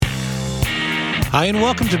Hi, and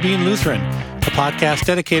welcome to Being Lutheran, a podcast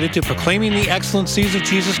dedicated to proclaiming the excellencies of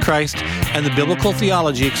Jesus Christ and the biblical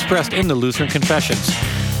theology expressed in the Lutheran Confessions.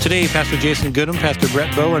 Today, Pastor Jason Goodham, Pastor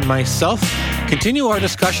Brett Bowe, and myself continue our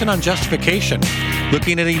discussion on justification,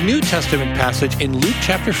 looking at a New Testament passage in Luke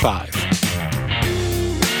chapter 5.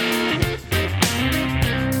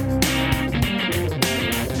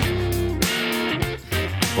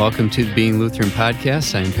 Welcome to the Being Lutheran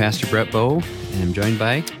podcast. I'm Pastor Brett Bowe, and I'm joined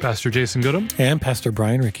by Pastor Jason Goodham and Pastor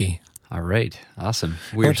Brian Ricky. All right, awesome.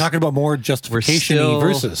 We're talking about more justification-y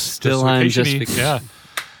verses. Still on justification. Yeah.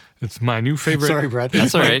 It's my new favorite. Sorry, Brett.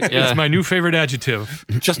 That's all right. Yeah. It's my new favorite adjective.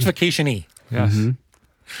 Justification-y. Yes. Mm-hmm.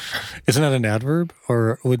 Isn't that an adverb,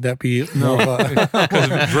 or would that be more of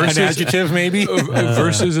Versus, an adjective, maybe?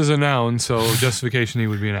 Versus is a noun, so justification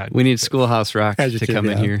would be an adjective. We need Schoolhouse Rock Adjective, to come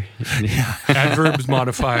in yeah. here. Adverbs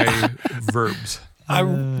modify verbs.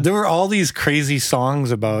 There were all these crazy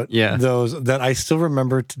songs about those that I still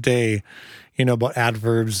remember today, you know, about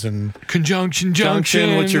adverbs and Conjunction,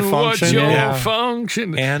 what's your function? What's your Yeah.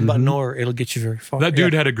 function? and but nor it'll get you very far. That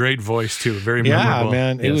dude had a great voice, too. Very yeah, memorable.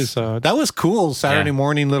 man, it was that was cool. Saturday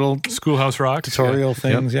morning little Schoolhouse Rock. tutorial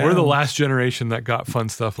things. Yeah. We're the last generation that got fun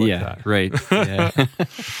stuff like that. Right. Yeah.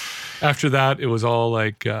 After that, it was all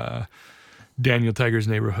like Daniel Tiger's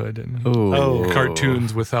Neighborhood and Oh.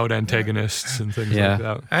 cartoons without antagonists and things like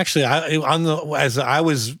that. Actually, as I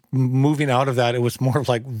was moving out of that, it was more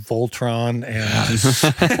like Voltron and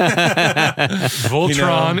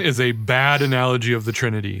Voltron is a bad analogy of the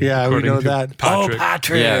Trinity. yeah, we according know to that. Patrick. Oh,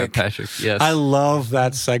 Patrick. Yeah, Patrick. Yes. I love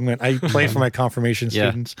that segment. I play for my confirmation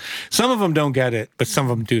students. Some of them don't get it, but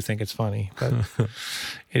some of them do think it's funny. But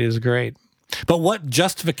it is great. But what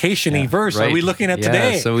justification-y verse are we looking at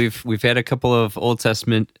today? So we've had a couple of Old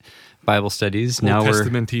Testament Bible studies. Now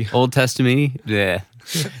Testament-y. we're Old Testament. Yeah.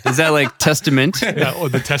 Is that like Testament? Yeah, or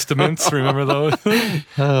the Testaments, remember those?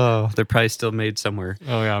 Oh, they're probably still made somewhere.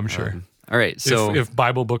 Oh, yeah, I'm sure. All right. So if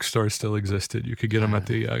Bible bookstores still existed, you could get them at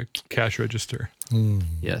the cash register.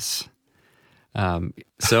 yes.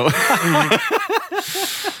 So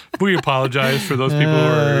We apologize for those people who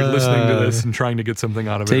are listening to this and trying to get something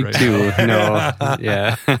out of it take right two. now. No.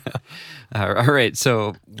 Yeah. All right.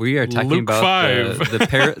 So we are talking Luke about 5.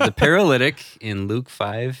 the paralytic in Luke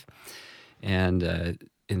 5, and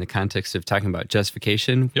in the context of talking about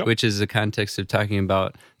justification, which is the context of talking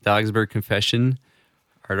about the Augsburg Confession,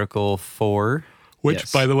 Article 4.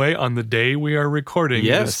 Which, by the way, on the day we are recording,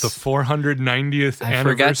 is the 490th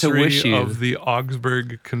anniversary of the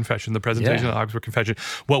Augsburg Confession, the presentation of the Augsburg Confession.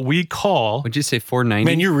 What we call... Would you say 490?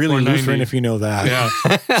 Man, you're really 490. Lutheran if you know that.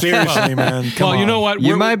 Yeah. Seriously, man. Come Well, you on. know what?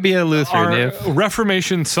 You might be a Lutheran Our if...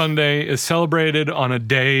 Reformation Sunday is celebrated on a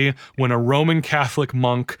day when a Roman Catholic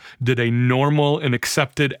monk did a normal and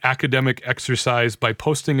accepted academic exercise by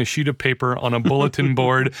posting a sheet of paper on a bulletin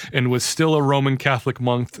board and was still a Roman Catholic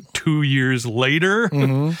monk 2 years later.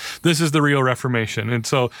 This is the real Reformation. And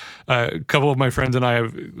so a couple of my friends and I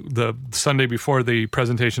have, the Sunday before the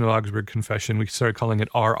presentation of the Augsburg Confession, we started calling it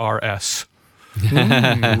RRS.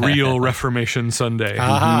 Real Reformation Sunday.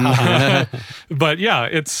 But yeah,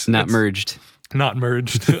 it's merged. Not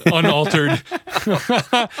merged, unaltered.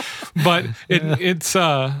 But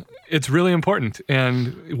it's really important.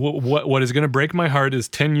 And what is going to break my heart is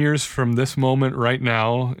 10 years from this moment right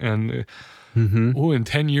now, and in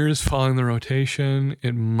 10 years following the rotation,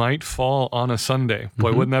 it might fall on a Sunday.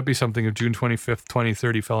 Boy, wouldn't that be something if June 25th,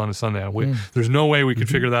 2030 fell on a Sunday? There's no way we could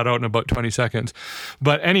figure that out in about 20 seconds.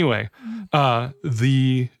 But anyway,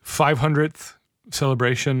 the 500th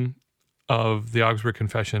celebration of the Augsburg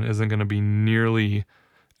Confession isn't going to be nearly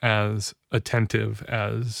as attentive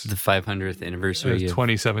as the 500th anniversary as of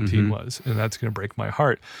 2017 was, and that's going to break my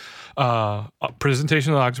heart.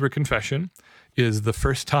 Presentation of the Augsburg Confession is the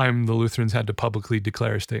first time the Lutherans had to publicly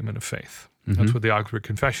declare a statement of faith. That's what the Augsburg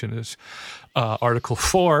Confession is. Article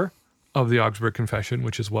 4 of the Augsburg Confession,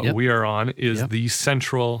 which is what we are on, is the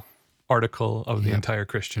central article of the entire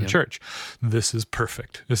Christian church. This is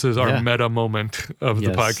perfect. This is our meta moment of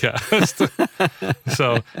the podcast.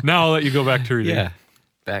 So now I'll let you go back to reading. Yeah.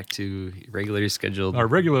 Back to regularly scheduled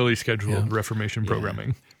Reformation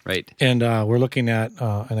programming. Right. And we're looking at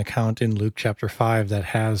an account in Luke chapter 5 that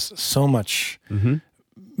has so much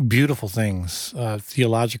beautiful things,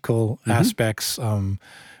 theological aspects,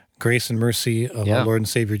 grace and mercy of our Lord and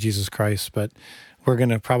Savior Jesus Christ. But we're going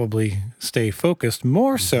to probably stay focused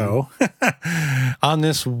more so on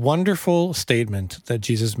this wonderful statement that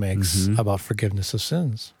Jesus makes about forgiveness of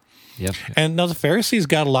sins. Yep. And now the Pharisees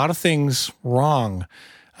got a lot of things wrong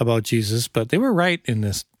about Jesus, but they were right in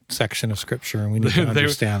this section of Scripture, and we need to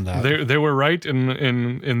understand that. They were right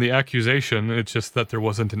in the accusation. It's just that there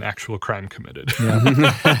wasn't an actual crime committed.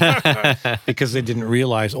 Yeah. Because they didn't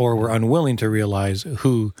realize or were unwilling to realize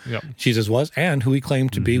who Jesus was and who he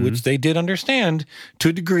claimed to be, which they did understand to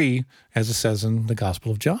a degree, as it says in the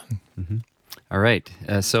Gospel of John. All right.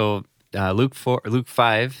 So Luke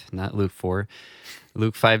 5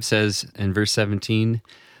 says in verse 17,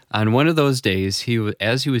 on one of those days,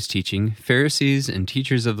 as he was teaching, Pharisees and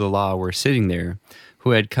teachers of the law were sitting there, who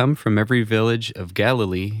had come from every village of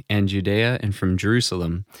Galilee and Judea and from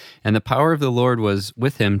Jerusalem. And the power of the Lord was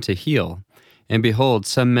with him to heal. And behold,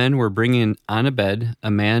 some men were bringing on a bed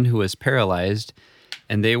a man who was paralyzed,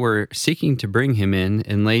 and they were seeking to bring him in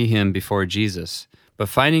and lay him before Jesus. But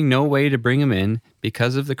finding no way to bring him in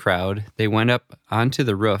because of the crowd, they went up onto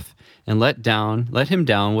the roof and let him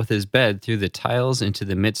down with his bed through the tiles into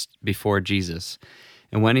the midst before Jesus.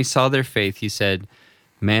 And when he saw their faith, he said,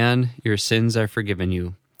 "Man, your sins are forgiven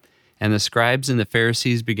you." And the scribes and the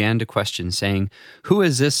Pharisees began to question, saying, "Who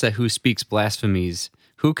is this who speaks blasphemies?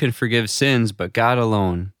 Who can forgive sins but God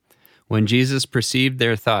alone?" When Jesus perceived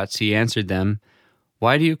their thoughts, he answered them,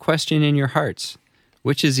 "Why do you question in your hearts?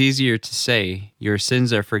 Which is easier to say, 'Your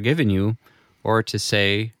sins are forgiven you,' or to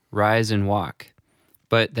say, 'Rise and walk'?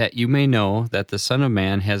 But that you may know that the Son of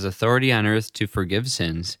Man has authority on earth to forgive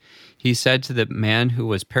sins." He said to the man who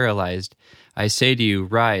was paralyzed, "I say to you,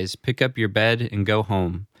 rise, pick up your bed, and go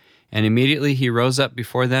home." And immediately he rose up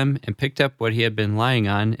before them and picked up what he had been lying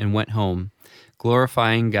on and went home,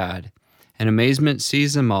 glorifying God. And amazement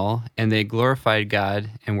seized them all, and they glorified God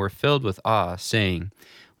and were filled with awe, saying,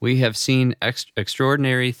 "We have seen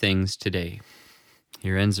extraordinary things today."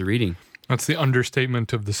 Here ends the reading. That's the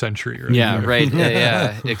understatement of the century. Right? Yeah, right.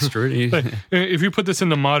 Yeah, extraordinary. If you put this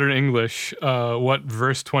into modern English, what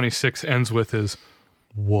verse 26 ends with is,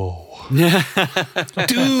 "Whoa."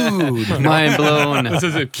 Dude, mind blown. This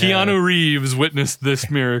is it. Keanu Reeves witnessed this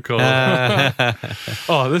miracle.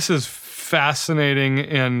 Oh, this is fascinating,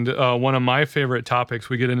 and one of my favorite topics.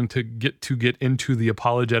 We get into the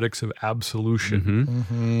apologetics of absolution.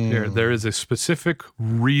 There is a specific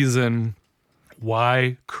reason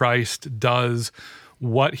why Christ does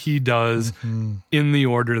what he does in the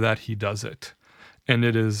order that he does it, and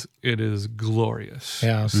it is glorious.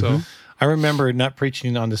 Yeah. So I remember not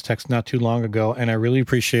preaching on this text not too long ago, and I really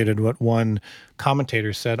appreciated what one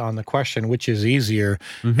commentator said on the question, which is easier,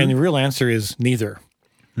 and the real answer is neither.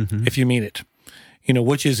 If you mean it,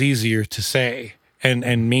 which is easier to say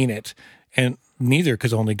and mean it, and neither,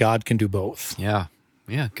 because only God can do both. Yeah,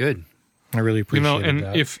 good. I really appreciate and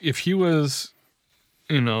that. if he was,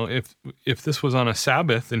 if this was on a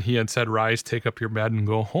Sabbath and he had said, "Rise, take up your bed and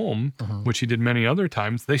go home," which he did many other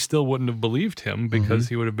times, they still wouldn't have believed him because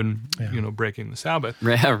he would have been, breaking the Sabbath.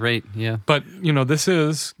 Right. Yeah. But this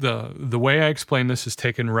is the way I explain this is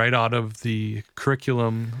taken right out of the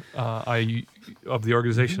curriculum of the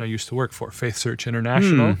organization I used to work for, Faith Search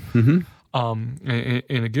International. And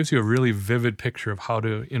it gives you a really vivid picture of how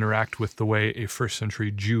to interact with the way a first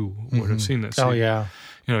century Jew would have seen this. Oh, yeah.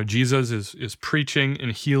 Jesus is preaching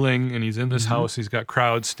and healing, and he's in this house. He's got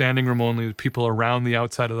crowds standing room only, people around the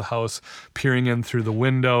outside of the house peering in through the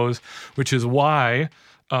windows, which is why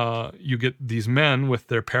you get these men with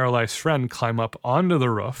their paralyzed friend climb up onto the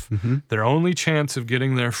roof. Their only chance of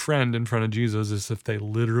getting their friend in front of Jesus is if they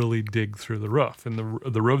literally dig through the roof. And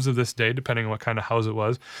the roofs of this day, depending on what kind of house it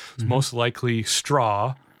was most likely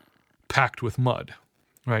straw packed with mud.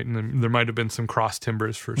 Right, and then there might have been some cross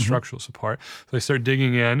timbers for structural support. So they start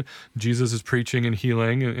digging in. Jesus is preaching and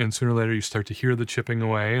healing, and sooner or later you start to hear the chipping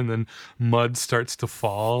away, and then mud starts to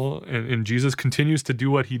fall, and Jesus continues to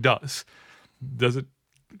do what he does.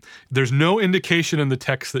 There's no indication in the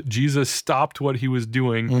text that Jesus stopped what he was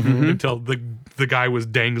doing until the guy was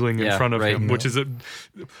dangling in front of him, which is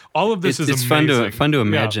all of this is amazing. It's fun to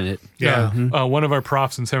imagine it. Yeah. One of our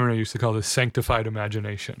profs in seminary used to call this sanctified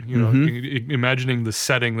imagination, imagining the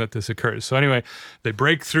setting that this occurs. So anyway, they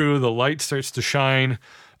break through, the light starts to shine.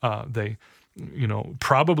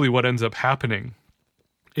 Probably what ends up happening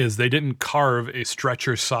is they didn't carve a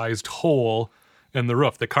stretcher-sized hole in the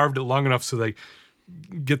roof. They carved it long enough so they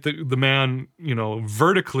get the man,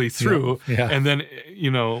 vertically through, and then,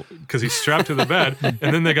 because he's strapped to the bed, and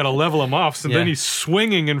then they got to level him off. So then he's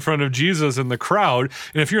swinging in front of Jesus in the crowd.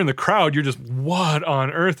 And if you're in the crowd, you're just, what on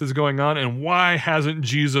earth is going on? And why hasn't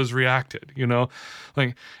Jesus reacted?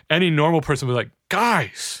 Like any normal person would be like,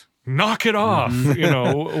 guys, knock it off,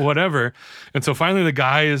 whatever. And so finally the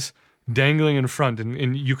guy is dangling in front,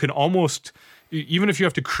 and you can almost, even if you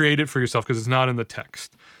have to create it for yourself, because it's not in the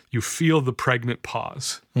text, you feel the pregnant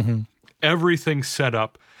pause. Everything's set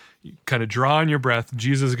up. kind of draw on your breath.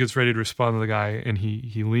 Jesus gets ready to respond to the guy, and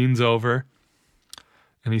he leans over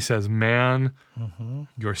and he says, "Man,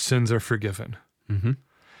 your sins are forgiven." Mm-hmm.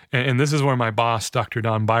 And this is where my boss, Dr.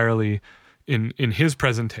 Don Byerly, in his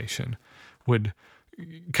presentation, would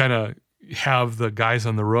kind of have the guys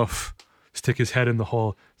on the roof stick his head in the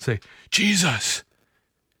hole, say, Jesus,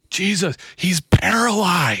 he's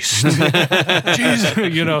paralyzed.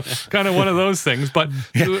 Jesus, kind of one of those things. But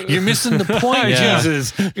You're missing the point, Yeah.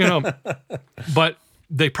 Jesus. But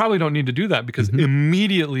they probably don't need to do that because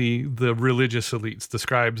immediately the religious elites, the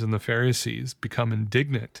scribes and the Pharisees, become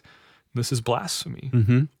indignant. This is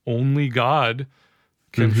blasphemy. Only God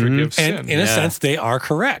can forgive sin. And in a sense, they are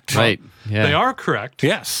correct. Right. Yeah. They are correct.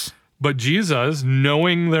 Yes. But Jesus,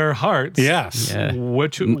 knowing their hearts, Yes. Yeah.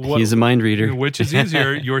 He's a mind reader. Which is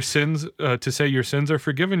easier, your sins to say your sins are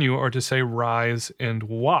forgiven you, or to say rise and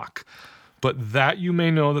walk? But that you may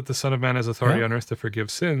know that the Son of Man has authority on earth to forgive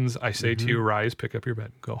sins, I say to you, rise, pick up your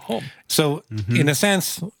bed, go home. So, in a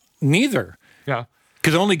sense, neither. Yeah.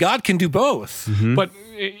 Because only God can do both. But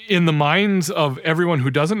in the minds of everyone who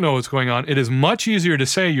doesn't know what's going on, it is much easier to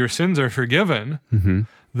say your sins are forgiven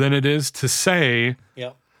than it is to say,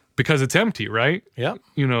 Yep. because it's empty, right? Yep.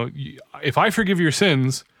 If I forgive your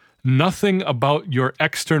sins, nothing about your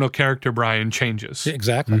external character, Brian, changes.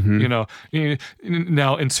 Exactly.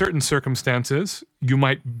 Now, in certain circumstances, you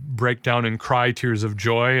might break down and cry tears of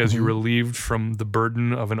joy as you're relieved from the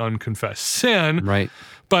burden of an unconfessed sin. Right.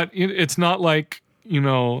 But it's not like,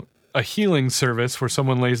 a healing service where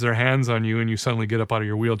someone lays their hands on you and you suddenly get up out of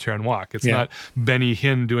your wheelchair and walk. It's not Benny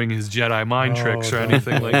Hinn doing his Jedi mind tricks or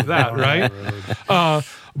anything like that, right?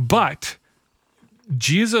 But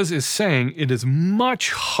Jesus is saying it is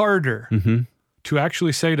much harder to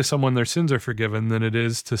actually say to someone their sins are forgiven than it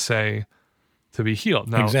is to say to be healed.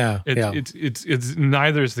 Now, it's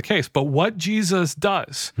neither is the case. But what Jesus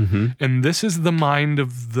does, and this is the mind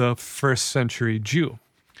of the first century Jew,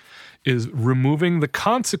 is removing the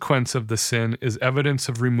consequence of the sin is evidence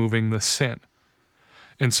of removing the sin.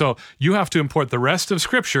 And so you have to import the rest of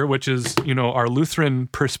Scripture, which is, our Lutheran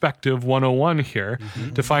perspective 101 here,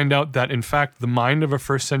 to find out that, in fact, the mind of a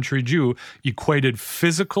first century Jew equated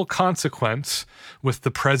physical consequence with the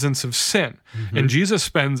presence of sin. And Jesus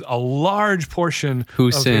spends a large portion Who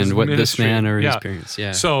of sinned? his What this ministry- man or his parents?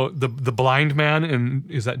 Yeah. So the blind man,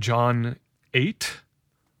 is that John 8?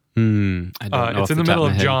 I don't know. It's in the middle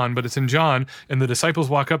of John, but it's in John, and the disciples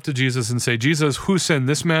walk up to Jesus and say, Jesus, who sinned,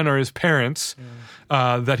 this man or his parents,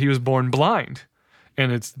 that he was born blind?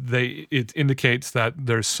 And it indicates that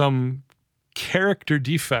there's some character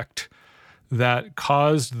defect that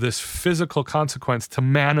caused this physical consequence to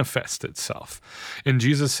manifest itself. And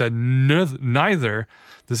Jesus said, neither.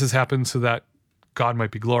 This has happened so that God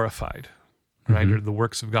might be glorified, right? Or the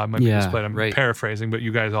works of God might be displayed. I'm paraphrasing, but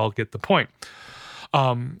you guys all get the point.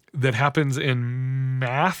 That happens in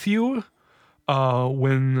Matthew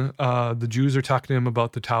when the Jews are talking to him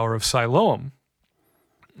about the Tower of Siloam.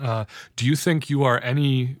 Do you think you are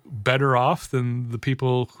any better off than the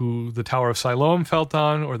people who the Tower of Siloam fell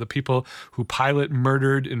on, or the people who Pilate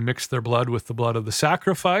murdered and mixed their blood with the blood of the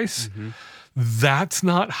sacrifice? That's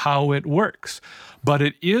not how it works. But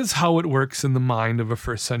it is how it works in the mind of a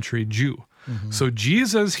first century Jew. So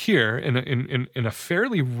Jesus here, in a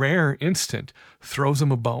fairly rare instant, throws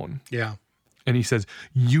him a bone. Yeah. And he says,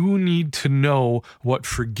 you need to know what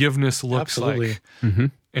forgiveness looks like.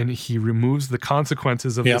 And he removes the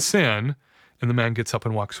consequences of the sin, and the man gets up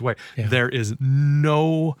and walks away. There is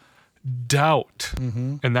no doubt.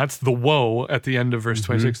 And that's the woe at the end of verse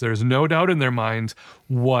 26. There is no doubt in their minds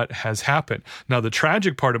what has happened. Now, the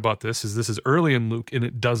tragic part about this is early in Luke, and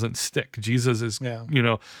it doesn't stick. Jesus is,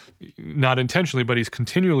 not intentionally, but he's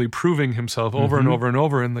continually proving himself over and over and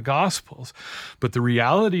over in the Gospels. But the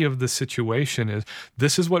reality of the situation is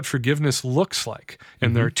this is what forgiveness looks like.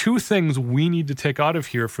 And there are two things we need to take out of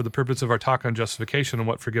here for the purpose of our talk on justification and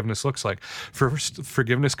what forgiveness looks like. First,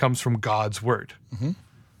 forgiveness comes from God's word.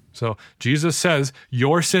 So Jesus says,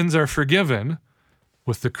 your sins are forgiven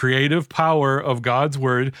with the creative power of God's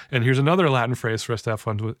word. And here's another Latin phrase for us to have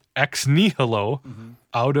fun with: ex nihilo,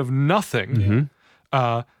 out of nothing,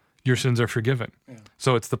 your sins are forgiven.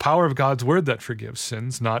 So it's the power of God's word that forgives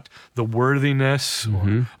sins, not the worthiness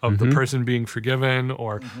of the person being forgiven,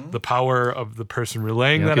 or the power of the person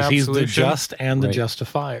relaying that Because absolution. he's the just and the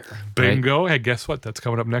justifier. Bingo. Hey, guess what? That's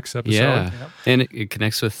coming up next episode. Yeah. And it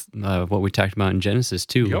connects with what we talked about in Genesis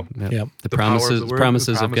too. Yep. The power of promises, the word,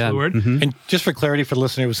 promises the of promise God. the word. And just for clarity for the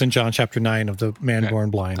listener, it was in John chapter 9 of the man born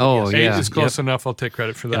blind. Oh, Eight yeah. is close enough. I'll take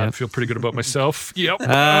credit for that. I feel pretty good about myself.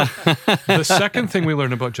 The second thing we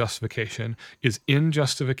learn about justification is in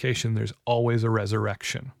justification, there's always a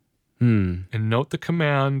resurrection. And note the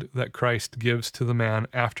command that Christ gives to the man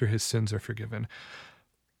after his sins are forgiven.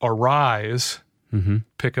 Arise,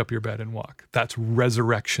 pick up your bed and walk. That's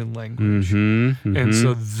resurrection language. And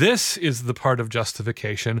so this is the part of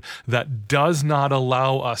justification that does not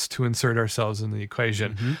allow us to insert ourselves in the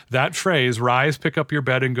equation. That phrase, rise, pick up your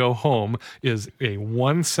bed and go home, is a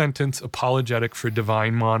one-sentence apologetic for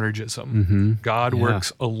divine monergism. God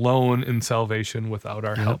works alone in salvation without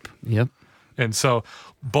our help. And so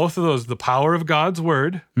both of those, the power of God's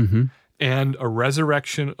word and a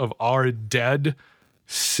resurrection of our dead,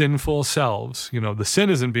 sinful selves. You know, the sin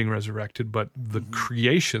isn't being resurrected, but the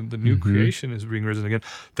creation, the new creation is being risen again.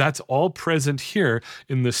 That's all present here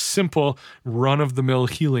in this simple run-of-the-mill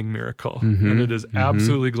healing miracle. And it is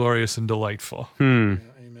absolutely glorious and delightful. Amen.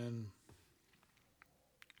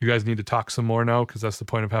 You guys need to talk some more now, because that's the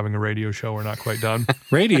point of having a radio show. We're not quite done.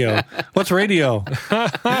 Radio. What's radio?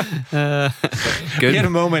 Good. We had a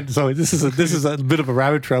moment. So this is a bit of a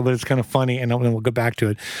rabbit trail, but it's kind of funny, and then we'll go back to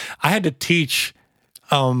it. I had to teach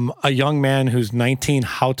a young man who's 19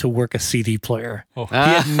 how to work a CD player. He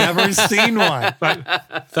had never seen one.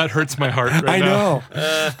 That hurts my heart right I now.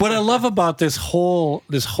 know. What I love about this whole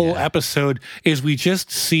episode is we just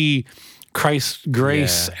see Christ's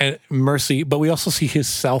grace and mercy, but we also see his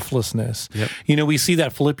selflessness. You know, we see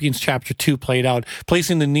that Philippians chapter 2 played out,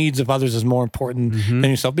 placing the needs of others as more important than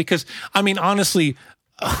yourself. Because, I mean, honestly,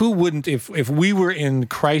 who wouldn't, if we were in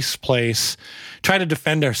Christ's place, try to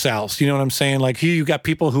defend ourselves? You know what I'm saying? Like, here you got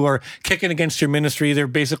people who are kicking against your ministry. They're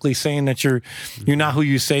basically saying that you're not who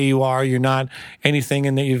you say you are. You're not anything.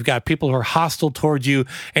 And then you've got people who are hostile towards you.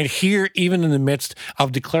 And here, even in the midst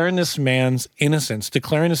of declaring this man's innocence,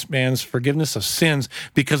 declaring this man's forgiveness of sins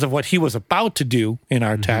because of what he was about to do in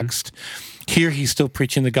our text, here he's still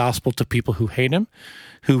preaching the gospel to people who hate him,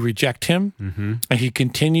 who reject him. And he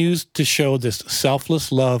continues to show this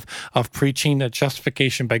selfless love of preaching that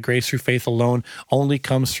justification by grace through faith alone only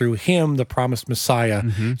comes through him, the promised Messiah,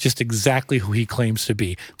 just exactly who he claims to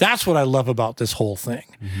be. That's what I love about this whole thing.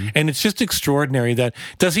 And it's just extraordinary that,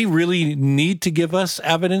 does he really need to give us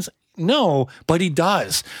evidence? No, but he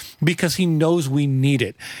does, because he knows we need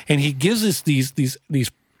it. And he gives us these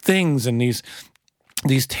things and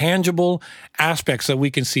these tangible aspects that we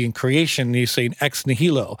can see in creation. You say ex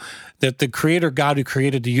nihilo, that the creator God who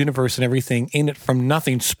created the universe and everything in it from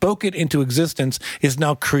nothing, spoke it into existence, is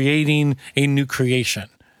now creating a new creation,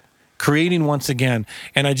 creating once again.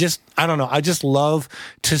 And I don't know, I just love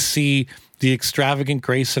to see the extravagant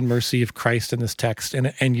grace and mercy of Christ in this text.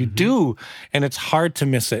 And you do, and it's hard to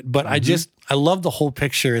miss it. But I love the whole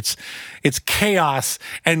picture. It's chaos,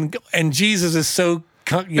 and Jesus is so,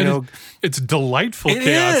 you know, it's delightful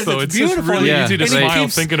chaos, though. It's beautiful. Just really easy to smile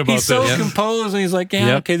thinking about this. He's so this. composed, and he's like,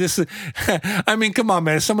 okay, this is, I mean, come on,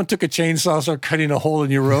 man. If someone took a chainsaw and started cutting a hole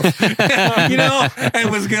in your roof, you know,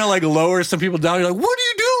 and was going to like lower some people down, you're like, what are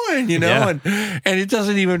you doing? You know, and it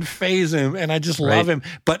doesn't even faze him. And I just love him.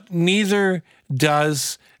 But neither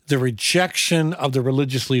does the rejection of the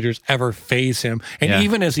religious leaders ever faze him. And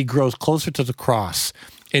even as he grows closer to the cross,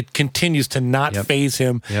 it continues to not faze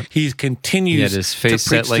him. He continues his face to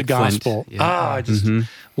preach set like the gospel. flint. I just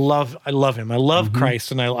love him. I love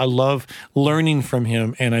Christ, and I love learning from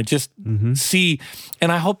him. And I just see,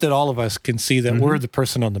 and I hope that all of us can see that we're the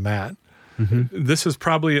person on the mat. This is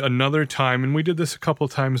probably another time, and we did this a couple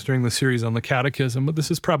times during the series on the Catechism, but this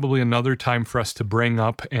is probably another time for us to bring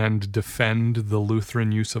up and defend the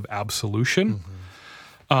Lutheran use of absolution.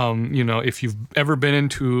 You know, if you've ever been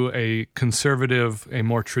into a conservative, a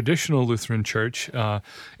more traditional Lutheran church,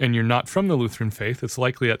 and you're not from the Lutheran faith, it's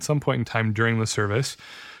likely at some point in time during the service,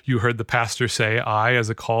 you heard the pastor say, I, as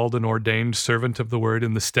a called and ordained servant of the word,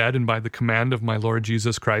 in the stead and by the command of my Lord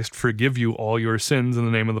Jesus Christ, forgive you all your sins in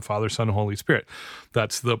the name of the Father, Son, and Holy Spirit.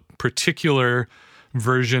 That's the particular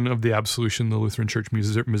version of the absolution the Lutheran Church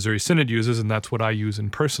Missouri Synod uses, and that's what I use in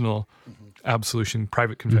personal absolution,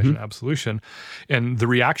 private confession absolution. And the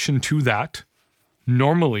reaction to that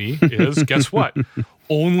normally is, guess what?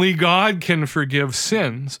 Only God can forgive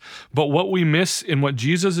sins. But what we miss in what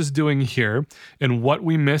Jesus is doing here, and what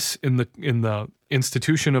we miss in the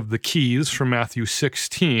institution of the keys from Matthew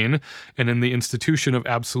 16, and in the institution of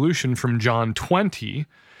absolution from John 20,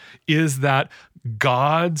 is that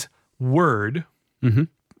God's word,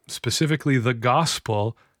 specifically the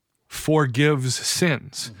gospel, forgives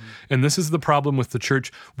sins. And this is the problem with the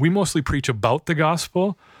church. We mostly preach about the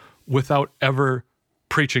gospel without ever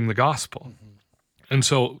preaching the gospel. And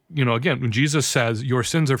so, again, when Jesus says your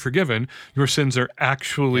sins are forgiven, your sins are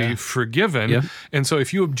actually forgiven. Yeah. And so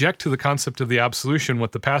if you object to the concept of the absolution,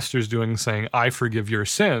 what the pastor's doing, saying, I forgive your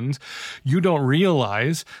sins, you don't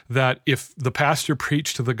realize that if the pastor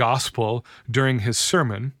preached the gospel during his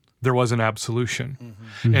sermon, there was an absolution.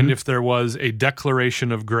 Mm-hmm. And if there was a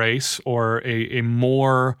declaration of grace or a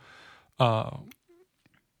more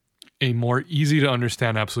easy to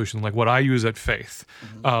understand absolution, like what I use at Faith,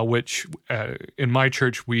 which in my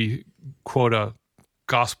church we quote a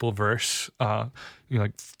gospel verse,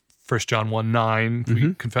 like 1 John 1:9,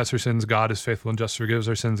 we confess our sins, God is faithful and just, forgives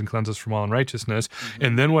our sins and cleanses us from all unrighteousness.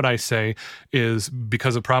 And then what I say is,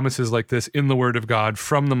 because of promises like this in the Word of God,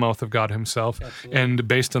 from the mouth of God himself, and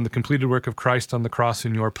based on the completed work of Christ on the cross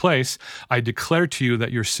in your place, I declare to you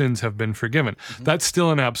that your sins have been forgiven. That's still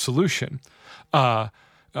an absolution.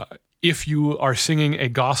 If you are singing a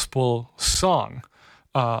gospel song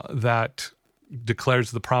that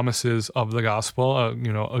declares the promises of the gospel,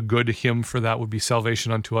 a good hymn for that would be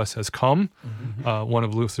 "Salvation unto us has come," one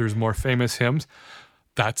of Luther's more famous hymns.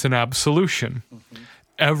 That's an absolution.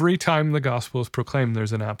 Every time the gospel is proclaimed,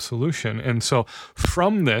 there's an absolution. And so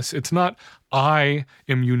from this, it's not I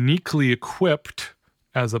am uniquely equipped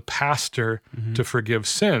as a pastor to forgive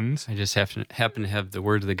sins. I just happen to have the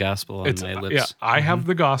word of the gospel on my lips. Yeah, I have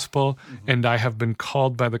the gospel, and I have been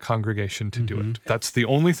called by the congregation to do it. That's the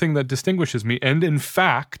only thing that distinguishes me. And in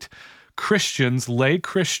fact, Christians, lay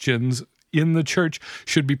Christians in the church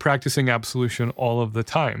should be practicing absolution all of the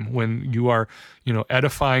time. When you are,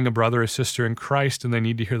 edifying a brother or sister in Christ and they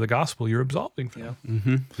need to hear the gospel, you're absolving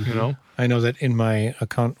them. I know that in my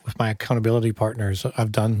with my accountability partners,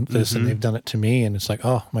 I've done this and they've done it to me, and it's like,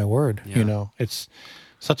 oh my word, it's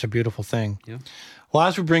such a beautiful thing. Yeah. Well,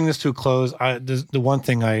 as we bring this to a close, the one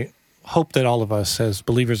thing I hope that all of us as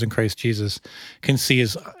believers in Christ Jesus can see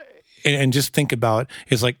is, and just think about,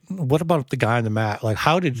 is like, what about the guy on the mat? Like,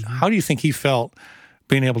 how do you think he felt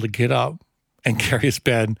being able to get up and carry his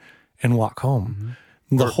bed and walk home?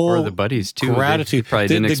 Or the buddies too. Gratitude. They probably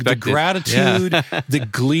didn't expect the gratitude, the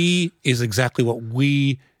glee is exactly what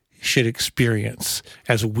we should experience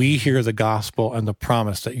as we hear the gospel and the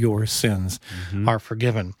promise that your sins are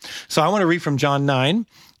forgiven. So I want to read from John 9,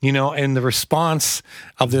 and the response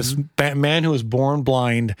of this man who was born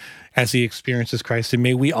blind as he experiences Christ. And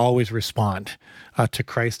may we always respond to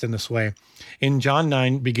Christ in this way. In John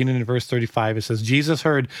 9, beginning in verse 35, it says, Jesus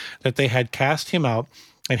heard that they had cast him out,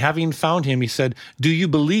 and having found him, he said, "Do you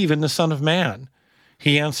believe in the Son of Man?"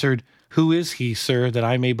 He answered, "Who is he, sir, that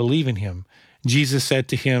I may believe in him?" Jesus said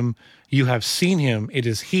to him, "You have seen him. It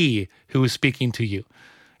is he who is speaking to you."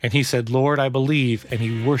 And he said, "Lord, I believe," and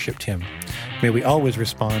he worshiped him. May we always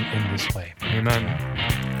respond in this way. Amen.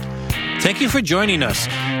 Thank you for joining us.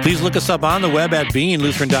 Please look us up on the web at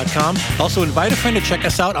beinglutheran.com. Also, invite a friend to check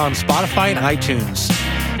us out on Spotify and iTunes.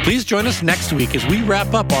 Please join us next week as we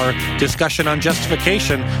wrap up our discussion on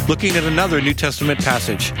justification, looking at another New Testament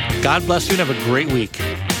passage. God bless you and have a great week.